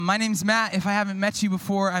My name's Matt. If I haven't met you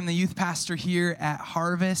before, I'm the youth pastor here at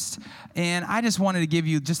Harvest, and I just wanted to give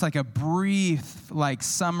you just like a brief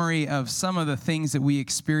summary of some of the things that we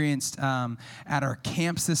experienced at our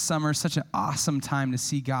camps this summer. Such an awesome time to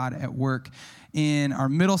see God at work in our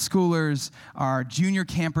middle schoolers, our junior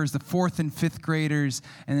campers, the 4th and 5th graders,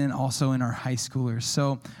 and then also in our high schoolers.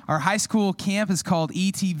 So our high school camp is called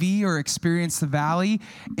ETV, or Experience the Valley,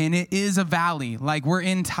 and it is a valley. Like, we're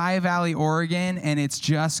in Ty Valley, Oregon, and it's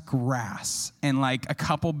just grass and like a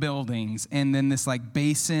couple buildings and then this like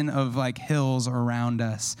basin of like hills around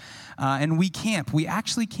us. And we camp. We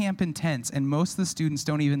actually camp in tents, and most of the students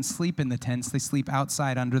don't even sleep in the tents. They sleep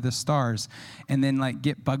outside under the stars and then like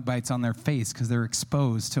get bug bites on their face because they're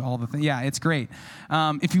exposed to all the things. Yeah, it's great.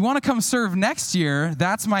 If you want to come serve next year,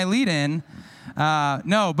 that's my lead-in.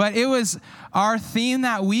 No, but it was our theme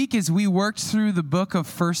that week is we worked through the book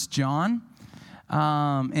of 1 John.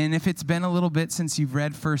 And if it's been a little bit since you've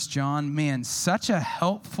read 1 John, man, such a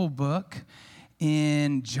helpful book.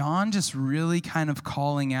 And John just really kind of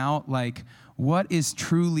calling out like what is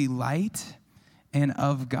truly light and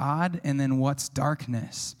of God, and then what's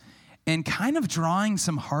darkness. And kind of drawing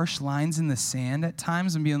some harsh lines in the sand at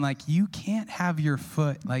times and being like, you can't have your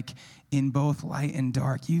foot like in both light and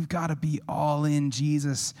dark. You've got to be all in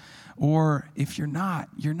Jesus, or if you're not,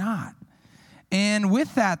 you're not. And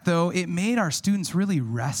with that, though, it made our students really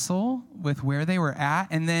wrestle with where they were at.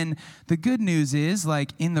 And then the good news is,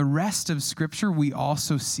 like, in the rest of Scripture, we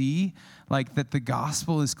also see, like, that the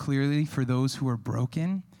gospel is clearly for those who are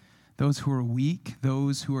broken, those who are weak,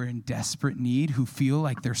 those who are in desperate need, who feel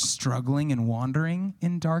like they're struggling and wandering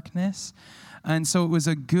in darkness. And so it was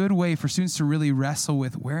a good way for students to really wrestle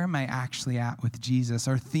with, where am I actually at with Jesus?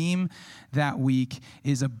 Our theme that week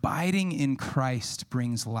is abiding in Christ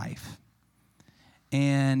brings life.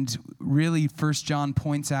 And really, 1 John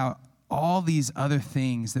points out all these other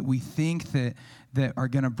things that we think that are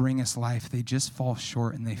going to bring us life. They just fall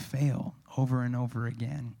short and they fail over and over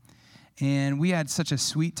again. And we had such a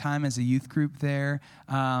sweet time as a youth group there.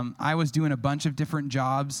 I was doing a bunch of different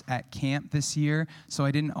jobs at camp this year, so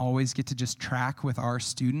I didn't always get to just track with our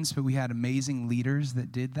students, but we had amazing leaders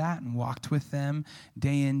that did that and walked with them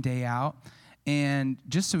day in, day out. And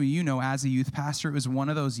just so you know, as a youth pastor, it was one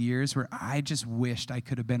of those years where I just wished I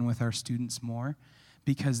could have been with our students more,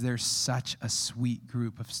 because they're such a sweet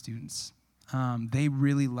group of students. They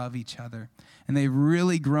really love each other, and they've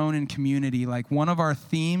really grown in community. Like, one of our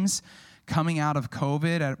themes coming out of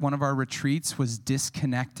COVID at one of our retreats was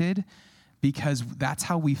disconnected, because that's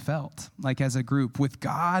how we felt, like as a group, with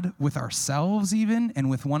God, with ourselves even, and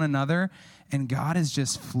with one another. And God has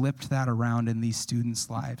just flipped that around in these students'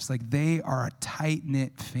 lives. Like, they are a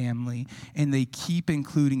tight-knit family, and they keep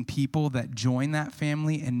including people that join that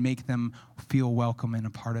family and make them feel welcome and a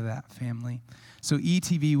part of that family. So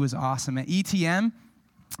ETV was awesome. At ETM,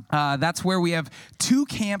 that's where we have 2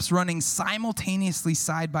 camps running simultaneously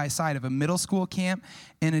side by side, of a middle school camp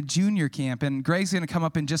and a junior camp. And Greg's going to come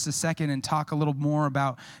up in just a second and talk a little more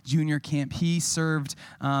about junior camp. He served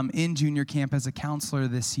in junior camp as a counselor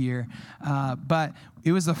this year. But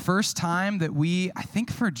it was the first time that I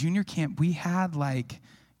think for junior camp, we had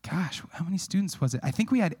gosh, how many students was it? I think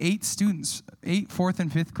we had 8 students, 8 4th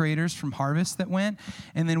and 5th graders from Harvest that went,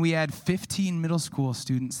 and then we had 15 middle school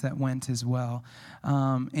students that went as well.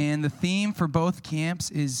 And the theme for both camps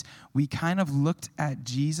is we kind of looked at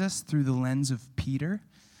Jesus through the lens of Peter.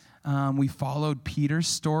 We followed Peter's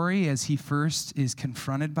story as he first is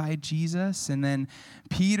confronted by Jesus. And then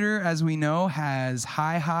Peter, as we know, has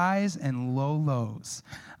high highs and low lows.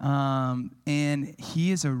 And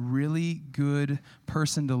he is a really good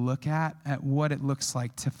person to look at what it looks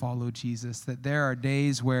like to follow Jesus. That there are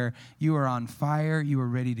days where you are on fire, you are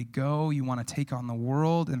ready to go, you want to take on the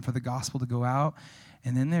world and for the gospel to go out.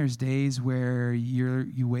 And then there's days where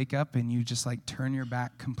you wake up and you just turn your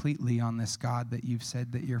back completely on this God that you've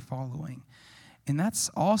said that you're following. And that's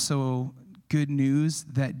also good news,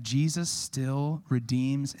 that Jesus still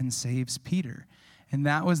redeems and saves Peter. And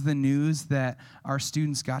that was the news that our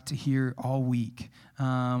students got to hear all week,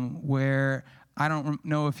 where I don't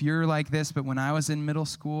know if you're like this, but when I was in middle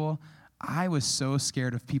school, I was so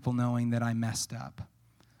scared of people knowing that I messed up.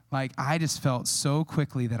 I just felt so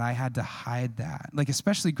quickly that I had to hide that.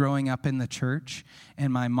 Especially growing up in the church,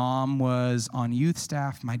 and my mom was on youth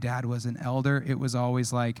staff, my dad was an elder. It was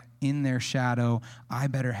always in their shadow, I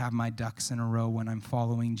better have my ducks in a row when I'm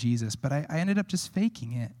following Jesus. But I ended up just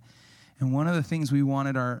faking it. And one of the things we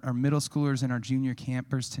wanted our middle schoolers and our junior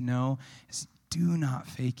campers to know is, do not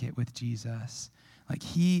fake it with Jesus.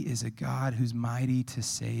 He is a God who's mighty to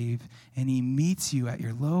save, and he meets you at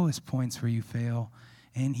your lowest points where you fail.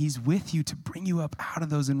 And he's with you to bring you up out of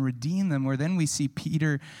those and redeem them. Where then we see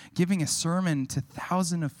Peter giving a sermon to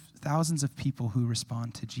thousands of people who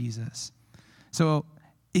respond to Jesus. So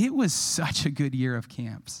it was such a good year of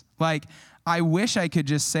camps. Like, I wish I could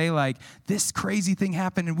just say, like, this crazy thing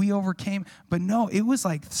happened and we overcame. But no, it was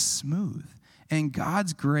like smooth. And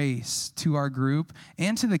God's grace to our group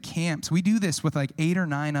and to the camps, we do this with like 8 or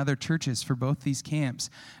 9 other churches for both these camps.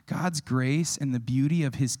 God's grace and the beauty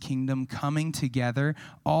of his kingdom coming together,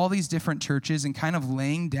 all these different churches, and kind of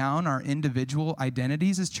laying down our individual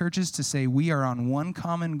identities as churches to say we are on one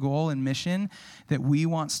common goal and mission, that we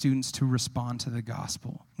want students to respond to the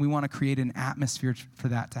gospel. We want to create an atmosphere for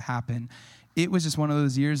that to happen. It was just one of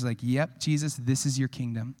those years like, yep, Jesus, this is your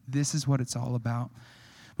kingdom. This is what it's all about.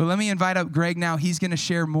 But let me invite up Greg now. He's going to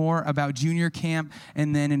share more about junior camp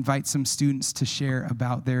and then invite some students to share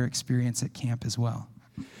about their experience at camp as well.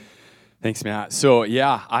 Thanks, Matt. So,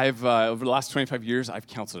 yeah, I've over the last 25 years, I've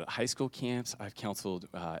counseled at high school camps. I've counseled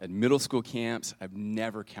at middle school camps. I've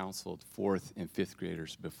never counseled 4th and 5th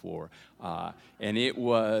graders before. And it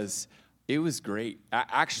was great.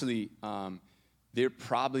 Actually, they're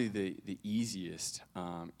probably the easiest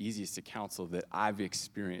to counsel that I've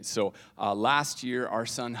experienced. So last year, our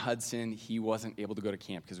son Hudson, he wasn't able to go to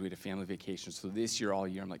camp because we had a family vacation. So this year, all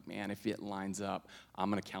year, I'm like, man, if it lines up, I'm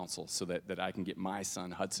going to counsel so that I can get my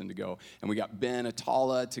son Hudson to go. And we got Ben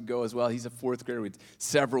Atala to go as well. He's a 4th grader with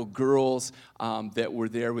several girls that were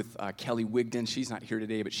there with Kelly Wigden. She's not here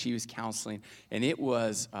today, but she was counseling. And it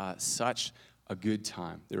was such a good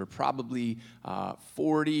time. There were probably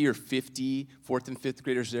 40 or 50 4th and 5th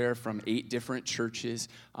graders there from 8 different churches.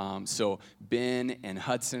 So Ben and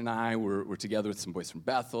Hudson and I were together with some boys from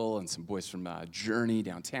Bethel and some boys from Journey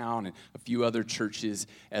downtown and a few other churches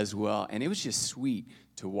as well. And it was just sweet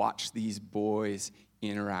to watch these boys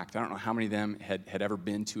interact. I don't know how many of them had ever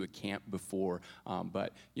been to a camp before,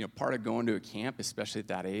 but part of going to a camp, especially at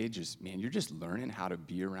that age, is, man, you're just learning how to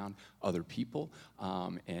be around other people,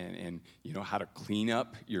 and how to clean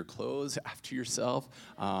up your clothes after yourself,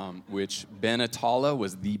 which Ben Atala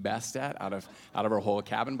was the best at out of our whole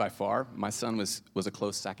cabin by far. My son was a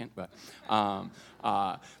close second, but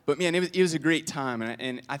man, it was a great time,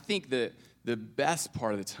 and I think that the best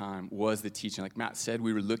part of the time was the teaching. Like Matt said,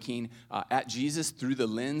 we were looking at Jesus through the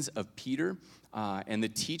lens of Peter, and the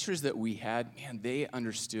teachers that we had, man, they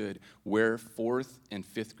understood where 4th and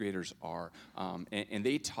 5th graders are, and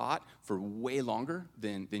they taught for way longer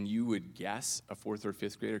than you would guess a 4th or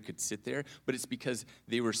 5th grader could sit there, but it's because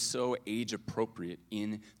they were so age appropriate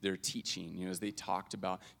in their teaching, as they talked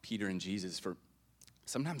about Peter and Jesus for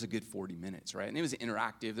sometimes a good 40 minutes, right? And it was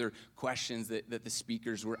interactive. There were questions that the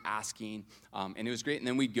speakers were asking, and it was great. And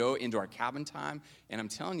then we'd go into our cabin time, and I'm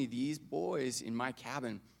telling you, these boys in my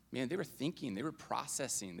cabin, man, they were thinking, they were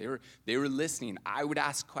processing, they were listening. I would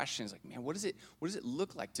ask questions like, man, what does it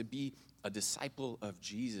look like to be a disciple of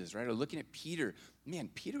Jesus, right? Or looking at Peter, man,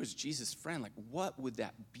 Peter was Jesus' friend. Like, what would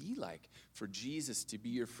that be like for Jesus to be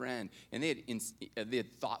your friend? And they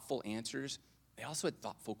had thoughtful answers. They also had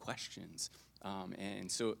thoughtful questions.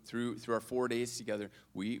 And so through our 4 days together,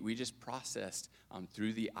 we just processed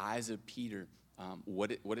through the eyes of Peter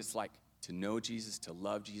what it's like to know Jesus, to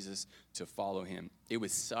love Jesus, to follow him. It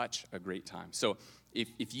was such a great time. So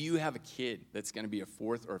if you have a kid that's going to be a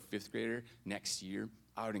 4th or 5th grader next year,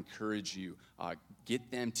 I would encourage you,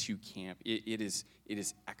 get them to camp. It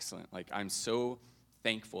is excellent. Like, I'm so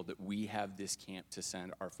thankful that we have this camp to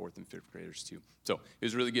send our 4th and 5th graders to. So it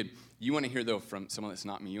was really good. You want to hear, though, from someone that's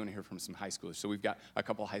not me. You want to hear from some high schoolers. So we've got a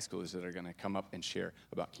couple of high schoolers that are going to come up and share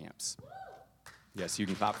about camps. Yes, you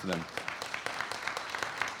can clap for them.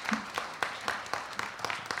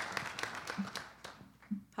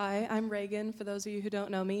 Hi, I'm Reagan, for those of you who don't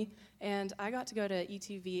know me, and I got to go to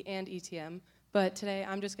ETV and ETM, but today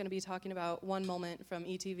I'm just going to be talking about one moment from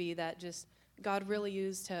ETV that just God really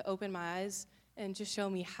used to open my eyes and just show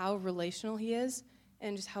me how relational he is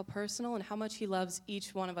and just how personal and how much he loves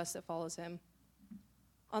each one of us that follows him.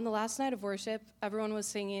 On the last night of worship, everyone was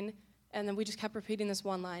singing, and then we just kept repeating this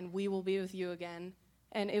one line, "We will be with you again."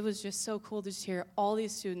 And it was just so cool to just hear all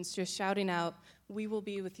these students just shouting out, "We will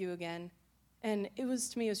be with you again." And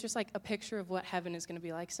to me, it was just like a picture of what heaven is going to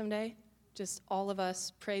be like someday. Just all of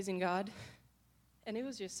us praising God. And it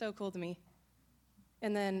was just so cool to me.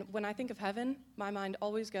 And then when I think of heaven, my mind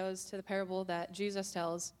always goes to the parable that Jesus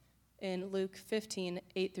tells in Luke 15,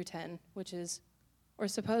 8 through 10, which is, "Or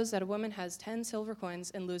suppose that a woman has 10 silver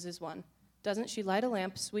coins and loses one. Doesn't she light a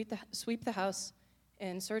lamp, sweep the house,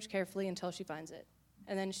 and search carefully until she finds it?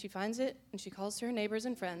 And then she finds it, and she calls to her neighbors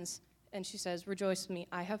and friends, and she says, 'Rejoice with me,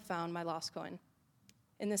 I have found my lost coin.'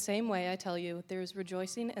 In the same way, I tell you, there is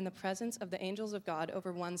rejoicing in the presence of the angels of God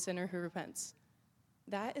over one sinner who repents.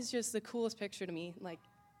 That is just the coolest picture to me. Like,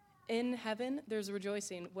 in heaven, there's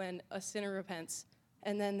rejoicing when a sinner repents.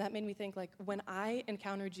 And then that made me think, like, when I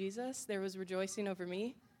encountered Jesus, there was rejoicing over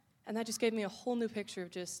me. And that just gave me a whole new picture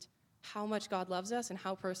of just how much God loves us and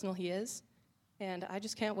how personal he is. And I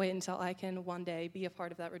just can't wait until I can one day be a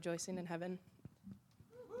part of that rejoicing in heaven.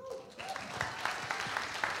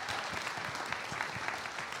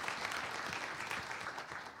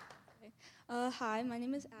 Hi, my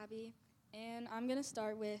name is Abby, and I'm going to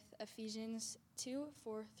start with Ephesians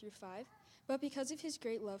 2:4-5. But because of his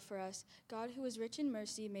great love for us, God, who is rich in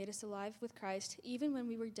mercy, made us alive with Christ, even when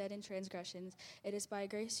we were dead in transgressions. It is by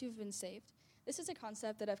grace you've been saved. This is a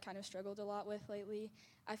concept that I've kind of struggled a lot with lately.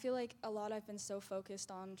 I feel like a lot I've been so focused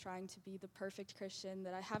on trying to be the perfect Christian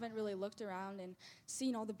that I haven't really looked around and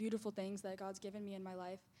seen all the beautiful things that God's given me in my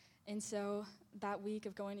life. And so that week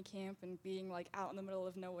of going to camp and being like out in the middle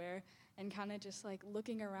of nowhere and kind of just like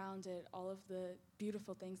looking around at all of the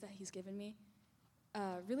beautiful things that he's given me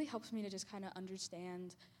really helps me to just kind of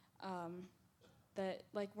understand that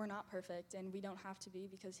like we're not perfect and we don't have to be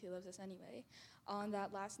because he loves us anyway. On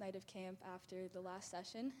that last night of camp after the last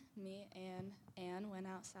session, me and Anne went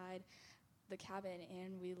outside the cabin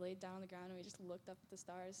and we laid down on the ground and we just looked up at the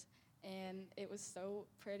stars, and it was so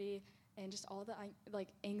pretty, and just all the like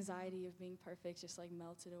anxiety of being perfect just like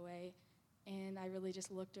melted away, and I really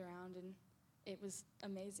just looked around and it was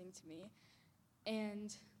amazing to me.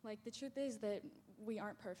 And like the truth is that we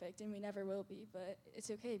aren't perfect and we never will be, but it's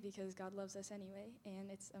okay because God loves us anyway,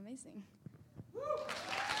 and it's amazing.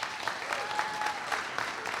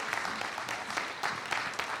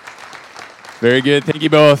 Very good. Thank you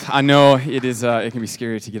both. I know it is. It can be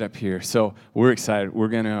scary to get up here, so we're excited. We're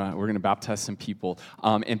gonna baptize some people.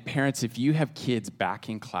 And parents, if you have kids back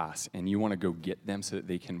in class and you want to go get them so that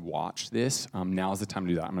they can watch this, now's the time to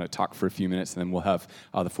do that. I'm going to talk for a few minutes, and then we'll have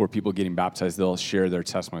the 4 people getting baptized. They'll share their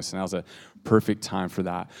testimony. So now's a perfect time for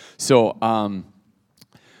that. So.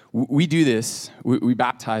 We do this, we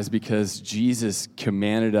baptize because Jesus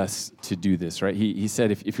commanded us to do this, right? He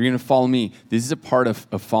said, if you're going to follow me, this is a part of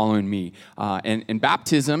following me. And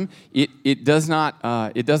baptism, it does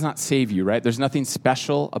not save you, right? There's nothing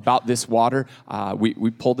special about this water.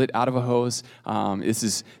 We pulled it out of a hose. This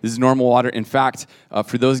is normal water. In fact,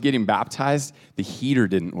 for those getting baptized, the heater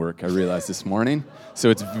didn't work, I realized this morning. So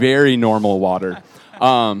it's very normal water.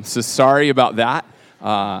 So sorry about that.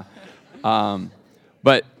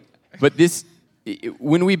 But this,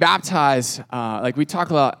 when we baptize, like we talk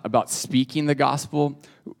a lot about speaking the gospel.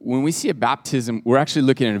 When we see a baptism, we're actually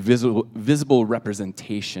looking at a visible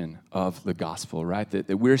representation of the gospel, right?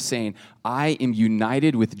 That we're saying, I am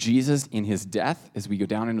united with Jesus in his death as we go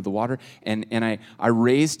down into the water, and I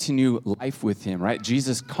raised to new life with him, right?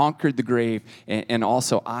 Jesus conquered the grave, and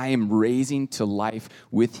also I am raising to life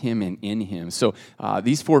with him and in him. So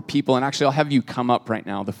these 4 people, and actually I'll have you come up right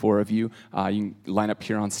now, the 4 of you. You can line up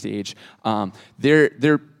here on stage.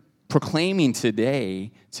 They're proclaiming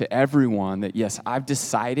today to everyone that, yes, I've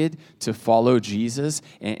decided to follow Jesus,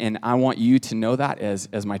 and I want you to know that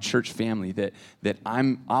as my church family, that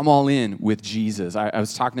I'm all in with Jesus. I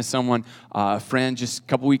was talking to someone, a friend just a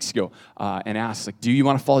couple weeks ago, and asked, like, do you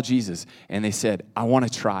want to follow Jesus? And they said, I want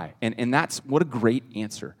to try. And that's, what a great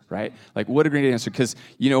answer, right? Like, what a great answer, because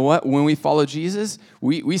you know what? When we follow Jesus,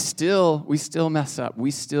 we still mess up.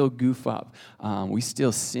 We still goof up. We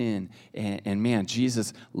still sin. And man,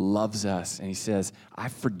 Jesus loves us, and he says,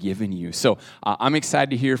 I've forgiven you. So I'm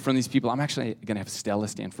excited to hear from these people. I'm actually going to have Stella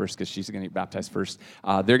stand first because she's going to get baptized first.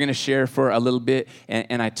 They're going to share for a little bit,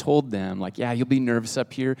 and I told them, like, yeah, you'll be nervous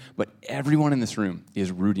up here, but everyone in this room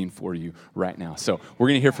is rooting for you right now. So we're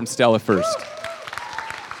going to hear from Stella first.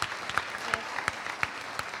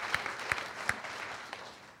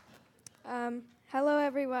 Hello,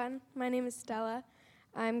 everyone. My name is Stella.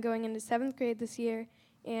 I'm going into 7th grade this year,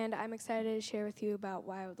 and I'm excited to share with you about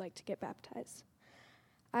why I would like to get baptized.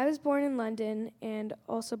 I was born in London and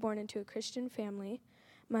also born into a Christian family.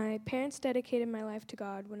 My parents dedicated my life to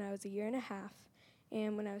God when I was 1.5 years,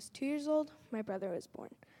 and when I was 2 years old, my brother was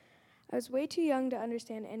born. I was way too young to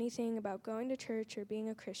understand anything about going to church or being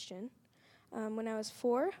a Christian. When I was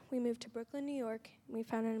 4, we moved to Brooklyn, New York, and we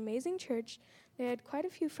found an amazing church. They had quite a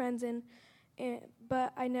few friends in,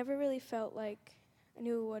 but I never really felt like I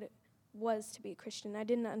knew what it was to be a Christian. I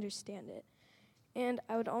didn't understand it. And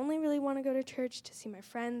I would only really want to go to church to see my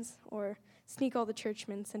friends or sneak all the church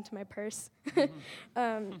mints into my purse.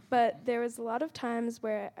 But there was a lot of times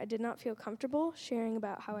where I did not feel comfortable sharing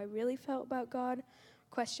about how I really felt about God,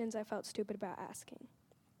 questions I felt stupid about asking.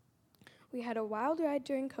 We had a wild ride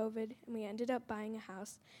during COVID, and we ended up buying a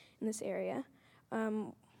house in this area.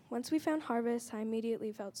 Once we found Harvest, I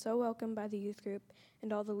immediately felt so welcomed by the youth group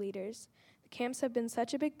and all the leaders. The camps have been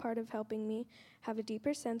such a big part of helping me have a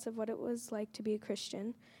deeper sense of what it was like to be a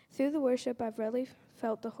Christian. Through the worship, I've really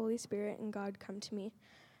felt the Holy Spirit and God come to me.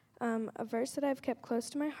 A verse that I've kept close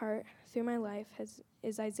to my heart through my life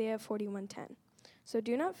is Isaiah 41:10. So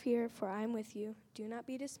do not fear, for I am with you. Do not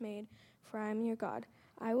be dismayed, for I am your God.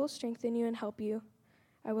 I will strengthen you and help you.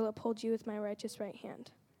 I will uphold you with my righteous right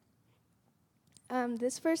hand.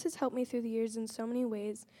 This verse has helped me through the years in so many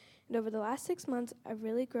ways, and over the last 6 months, I've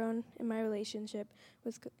really grown in my relationship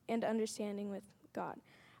with and understanding with God.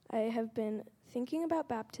 I have been thinking about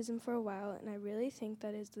baptism for a while, and I really think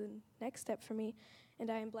that is the next step for me,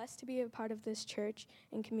 and I am blessed to be a part of this church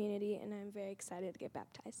and community, and I'm very excited to get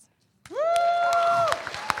baptized.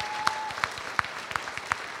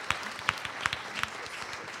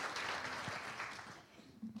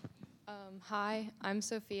 Hi, I'm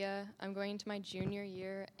Sophia. I'm going into my junior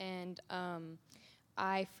year, and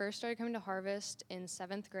I first started coming to Harvest in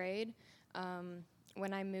 7th grade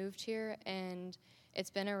when I moved here, and it's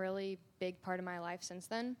been a really big part of my life since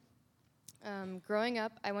then. Growing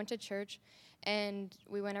up, I went to church, and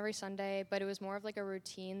we went every Sunday, but it was more of like a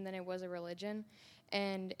routine than it was a religion,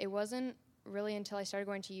 and it wasn't really until I started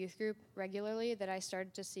going to youth group regularly that I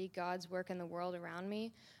started to see God's work in the world around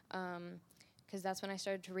me. Because that's when I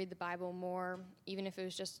started to read the Bible more, even if it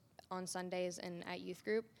was just on Sundays and at youth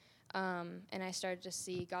group. And I started to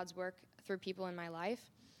see God's work through people in my life.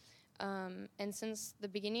 And since the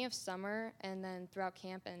beginning of summer and then throughout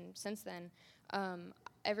camp and since then,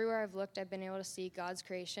 everywhere I've looked, I've been able to see God's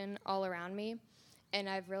creation all around me. And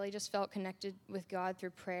I've really just felt connected with God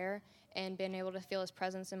through prayer and been able to feel his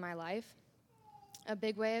presence in my life. A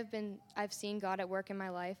big way I've seen God at work in my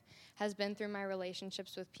life has been through my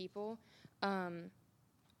relationships with people.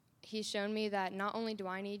 He's shown me that not only do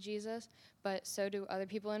I need Jesus, but so do other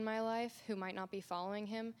people in my life who might not be following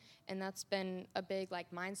him, and that's been a big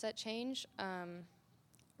mindset change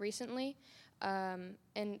recently.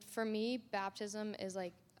 And for me, baptism is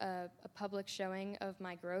a public showing of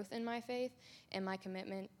my growth in my faith and my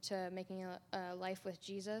commitment to making a life with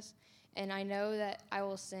Jesus. And I know that I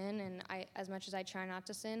will sin, and as much as I try not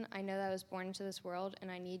to sin, I know that I was born into this world, and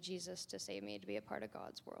I need Jesus to save me to be a part of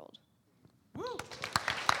God's world. Woo!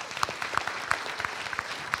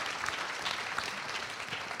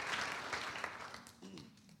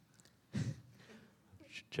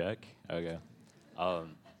 Check. Okay.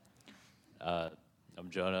 I'm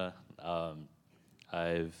Jonah.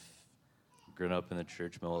 I've grown up in the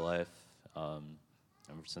church my whole life,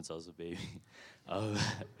 ever since I was a baby.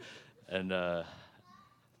 And I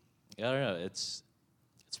don't know. It's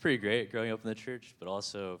pretty great growing up in the church, but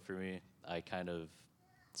also for me, I kind of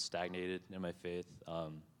stagnated in my faith. I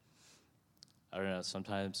don't know,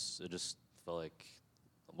 sometimes it just felt like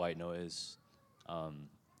white noise,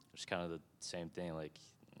 just kind of the same thing,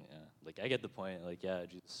 I get the point,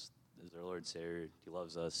 Jesus is our Lord and Savior, he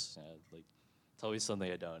loves us, it's always something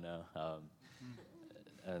I don't know,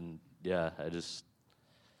 and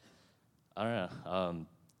I don't know,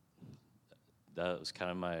 that was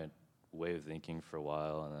kind of my way of thinking for a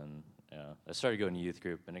while, and then, I started going to youth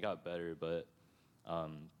group, and it got better, but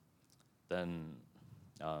then,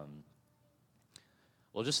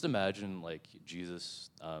 just imagine Jesus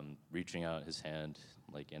reaching out his hand,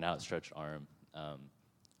 an outstretched arm,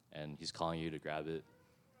 and he's calling you to grab it.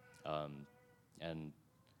 And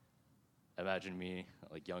imagine me,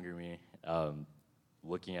 younger me,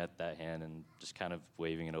 looking at that hand and just kind of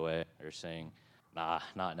waving it away or saying, "Nah,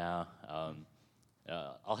 not now.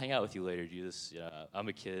 I'll hang out with you later, Jesus. I'm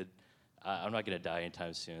a kid. I'm not gonna die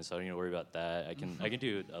anytime soon, so I don't need to worry about that. I can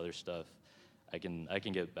do other stuff. I can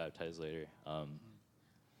get baptized later."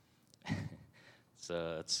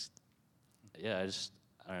 So that's I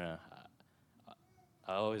don't know.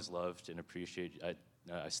 I always loved and appreciate.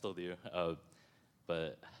 I still do,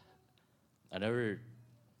 but I never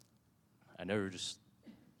just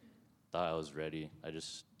thought I was ready. I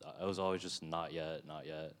was always just not yet.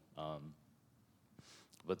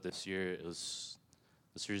 But this year's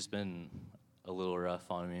been a little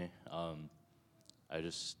rough on me. I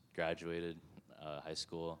just graduated high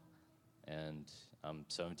school, and I'm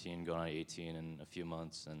 17, going on 18 in a few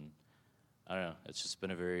months, and I don't know. It's just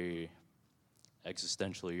been a very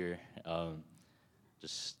existential year.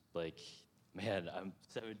 Man, I'm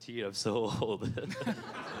 17. I'm so old.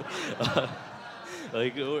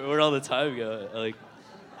 Where'd all the time go?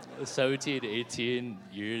 17 to 18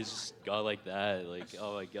 years gone like that.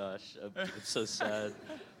 Oh my gosh, I'm so sad.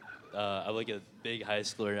 I'm like a big high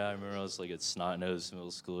schooler now. I remember I was like a snot-nosed middle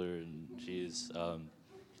schooler, and geez. And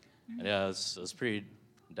yeah, I was pretty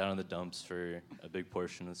down in the dumps for a big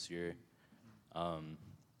portion this year. And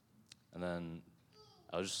then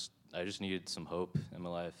I just needed some hope in my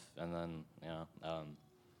life. And then,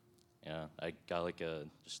 I got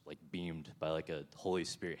just beamed by like a Holy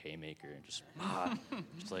Spirit haymaker, and just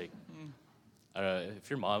like, I don't know, if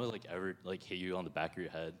your mom would ever hit you on the back of your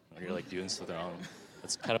head when you're doing something wrong,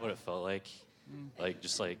 that's kind of what it felt like.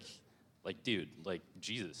 Dude,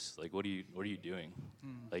 Jesus, what are you doing?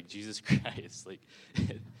 Jesus Christ,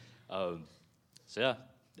 so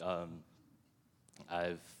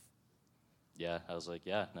yeah, I was like,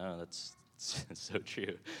 yeah, no, that's so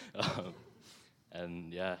true.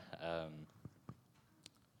 And yeah,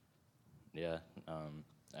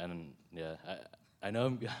 I know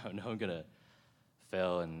I'm gonna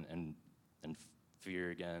fail and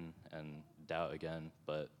fear again and doubt again,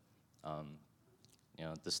 but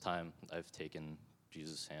this time I've taken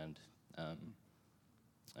Jesus' hand,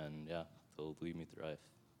 and yeah, he'll lead me through life.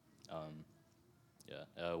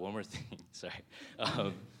 One more thing, sorry.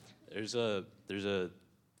 There's a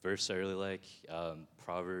verse I really like,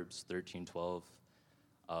 Proverbs 13:12.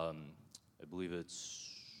 I believe it's.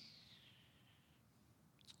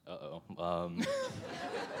 Let's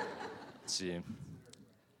see.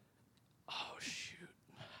 Oh shoot.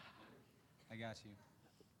 I got you.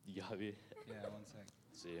 You got me. Yeah, 1 sec.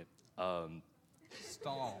 Let's see.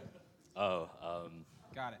 Stall.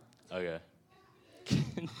 Got it. Okay.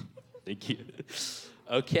 Thank you.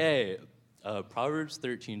 Okay. Proverbs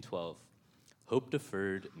 13:12. Hope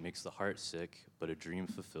deferred makes the heart sick, but a dream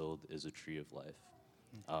fulfilled is a tree of life.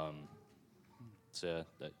 So yeah,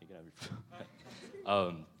 that you can have your.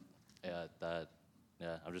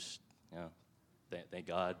 I'm just thank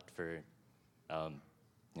God for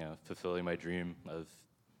fulfilling my dream of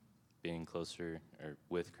being closer or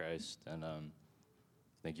with Christ, and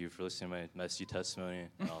thank you for listening to my messy testimony.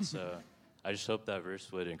 And also, I just hope that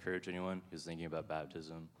verse would encourage anyone who's thinking about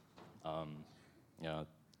baptism.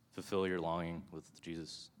 Fulfill your longing with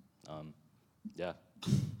Jesus. Yeah.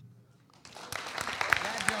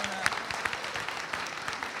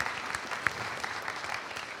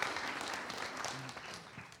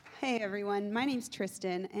 Hey everyone, my name's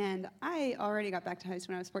Tristan, and I already got baptized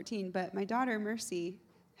when I was 14, but my daughter Mercy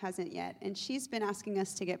hasn't yet, and she's been asking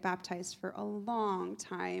us to get baptized for a long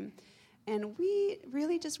time, and we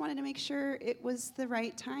really just wanted to make sure it was the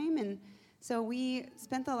right time, and so we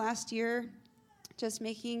spent the last year just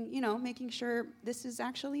making sure this is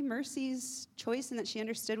actually Mercy's choice and that she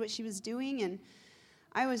understood what she was doing, and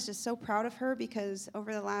I was just so proud of her because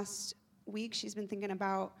over the last week she's been thinking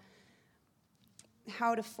about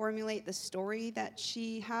how to formulate the story that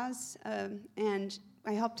she has, and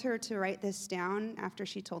I helped her to write this down after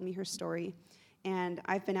she told me her story, and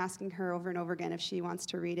I've been asking her over and over again if she wants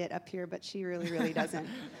to read it up here, but she really doesn't.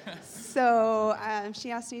 So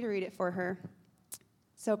she asked me to read it for her,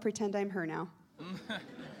 so pretend I'm her now.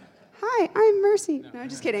 Hi, I'm Mercy. No, I'm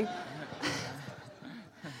just kidding.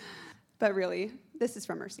 But really, this is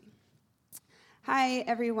from Mercy. Hi,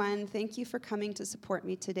 everyone. Thank you for coming to support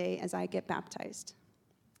me today as I get baptized.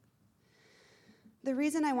 The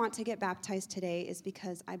reason I want to get baptized today is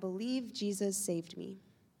because I believe Jesus saved me.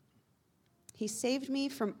 He saved me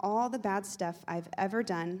from all the bad stuff I've ever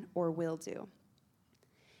done or will do.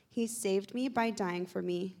 He saved me by dying for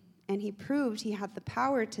me, and he proved he had the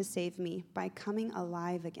power to save me by coming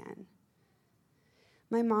alive again.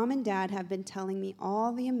 My mom and dad have been telling me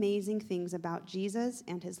all the amazing things about Jesus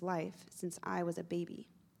and his life since I was a baby.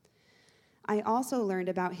 I also learned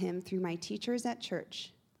about him through my teachers at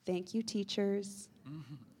church. Thank you, teachers.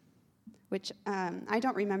 Which I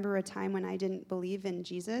don't remember a time when I didn't believe in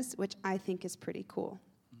Jesus, which I think is pretty cool.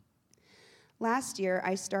 Last year,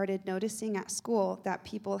 I started noticing at school that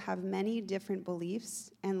people have many different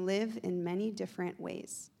beliefs and live in many different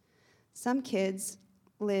ways. Some kids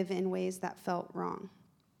live in ways that felt wrong.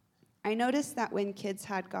 I noticed that when kids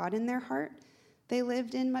had God in their heart, they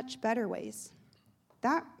lived in much better ways.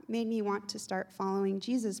 That made me want to start following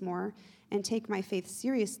Jesus more and take my faith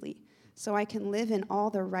seriously so I can live in all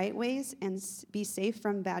the right ways and be safe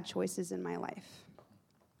from bad choices in my life.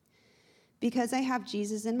 Because I have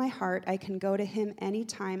Jesus in my heart, I can go to him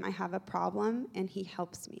anytime I have a problem, and he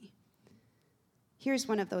helps me. Here's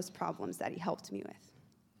one of those problems that he helped me with.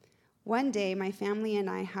 One day, my family and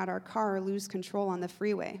I had our car lose control on the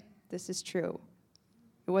freeway. This is true.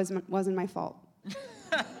 It wasn't my fault.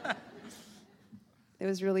 It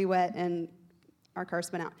was really wet, and our car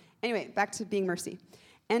spun out. Anyway, back to being Mercy.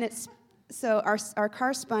 And it So our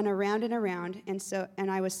car spun around and around, and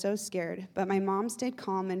I was so scared. But my mom stayed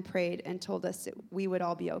calm and prayed and told us that we would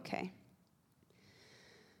all be okay.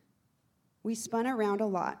 We spun around a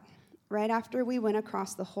lot. Right after we went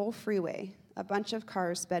across the whole freeway, a bunch of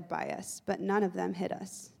cars sped by us, but none of them hit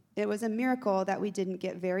us. It was a miracle that we didn't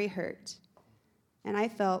get very hurt. And I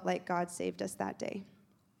felt like God saved us that day.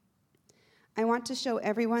 I want to show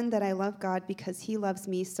everyone that I love God because he loves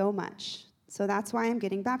me so much. So that's why I'm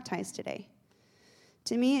getting baptized today.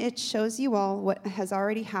 To me, it shows you all what has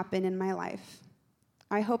already happened in my life.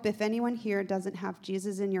 I hope if anyone here doesn't have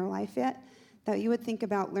Jesus in your life yet, that you would think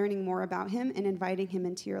about learning more about him and inviting him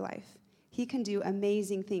into your life. He can do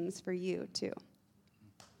amazing things for you, too.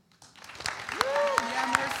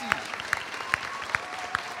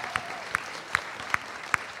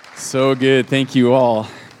 So good. Thank you all.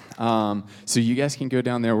 So you guys can go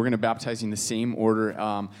down there. We're going to baptize you in the same order.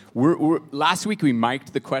 Last week we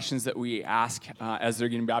mic'd the questions that we ask as they're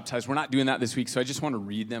getting baptized. We're not doing that this week, so I just want to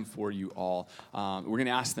read them for you all. We're going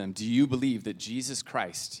to ask them, do you believe that Jesus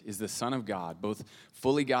Christ is the Son of God, both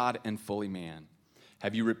fully God and fully man?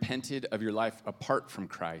 Have you repented of your life apart from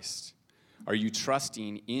Christ? Are you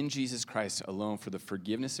trusting in Jesus Christ alone for the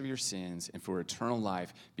forgiveness of your sins and for eternal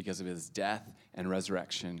life because of his death and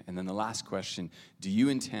resurrection? And then the last question, do you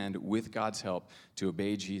intend, with God's help, to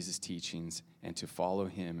obey Jesus' teachings and to follow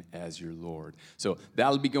him as your Lord? So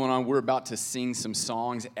that'll be going on. We're about to sing some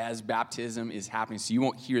songs as baptism is happening, so you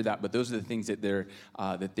won't hear that, but those are the things that they're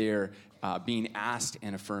being asked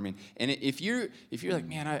and affirming. And if you're like,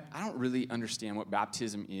 man, I don't really understand what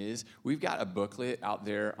baptism is, we've got a booklet out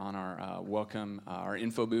there on our our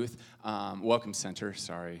info booth, welcome center.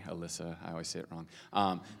 Sorry, Alyssa, I always say it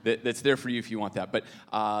wrong. That's there for you if you want that. But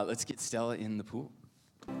let's get Stella in the pool.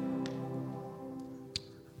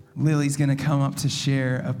 Lily's going to come up to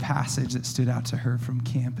share a passage that stood out to her from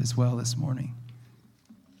camp as well this morning.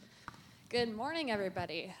 Good morning,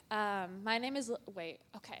 everybody. My name is,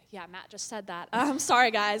 Matt just said that.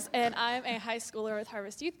 Sorry, guys. And I'm a high schooler with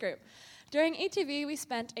Harvest Youth Group. During ETV, we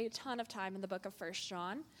spent a ton of time in the book of 1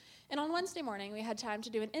 John. And on Wednesday morning, we had time to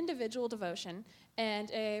do an individual devotion and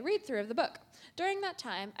a read-through of the book. During that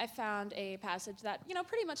time, I found a passage that,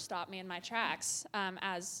 pretty much stopped me in my tracks,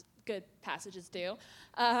 as good passages do.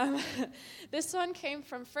 This one came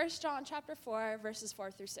from 1 John chapter 4, verses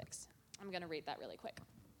 4 through 6. I'm going to read that really quick.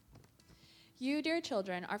 You, dear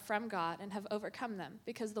children, are from God and have overcome them,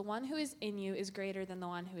 because the one who is in you is greater than the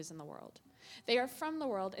one who is in the world. They are from the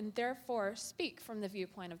world and therefore speak from the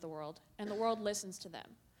viewpoint of the world, and the world listens to them.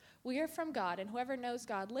 We are from God, and whoever knows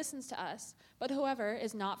God listens to us, but whoever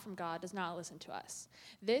is not from God does not listen to us.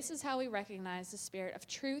 This is how we recognize the spirit of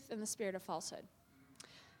truth and the spirit of falsehood.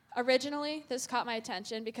 Originally, this caught my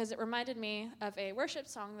attention because it reminded me of a worship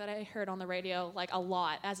song that I heard on the radio a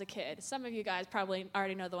lot as a kid. Some of you guys probably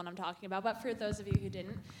already know the one I'm talking about, but for those of you who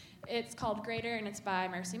didn't, it's called Greater, and it's by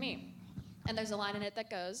Mercy Me. And there's a line in it that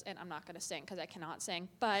goes, and I'm not going to sing because I cannot sing,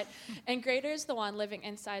 but, and greater is the one living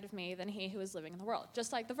inside of me than he who is living in the world,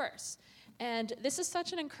 just like the verse. And this is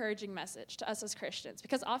such an encouraging message to us as Christians,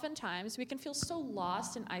 because oftentimes we can feel so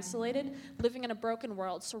lost and isolated, living in a broken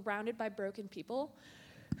world, surrounded by broken people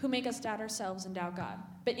who make us doubt ourselves and doubt God.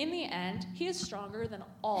 But in the end, he is stronger than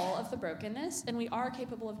all of the brokenness, and we are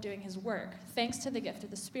capable of doing his work, thanks to the gift of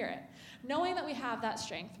the Spirit. Knowing that we have that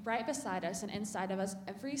strength right beside us and inside of us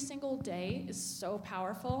every single day is so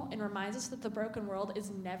powerful and reminds us that the broken world is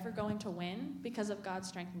never going to win because of God's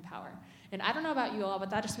strength and power. And I don't know about you all, but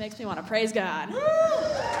that just makes me want to praise God.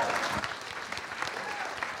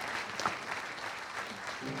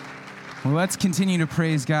 Well, let's continue to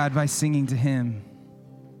praise God by singing to him.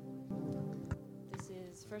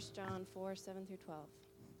 1 John 4, 7 through 12.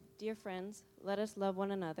 Dear friends, let us love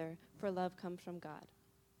one another, for love comes from God.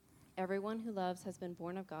 Everyone who loves has been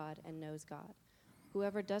born of God and knows God.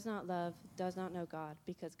 Whoever does not love does not know God,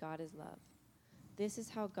 because God is love. This is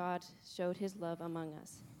how God showed his love among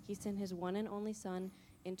us. He sent his one and only Son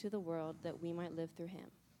into the world that we might live through him.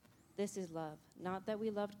 This is love, not that we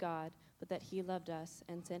loved God, but that he loved us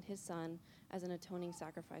and sent his Son as an atoning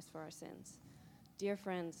sacrifice for our sins. Dear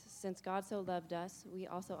friends, since God so loved us, we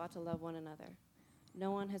also ought to love one another.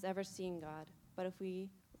 No one has ever seen God, but if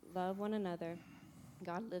we love one another,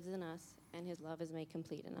 God lives in us, and his love is made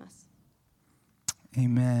complete in us.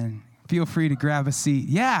 Amen. Feel free to grab a seat.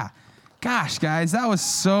 Yeah. Gosh, guys, that was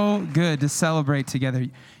so good to celebrate together.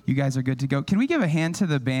 You guys are good to go. Can we give a hand to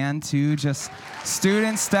the band, too? Just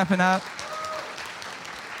students stepping up.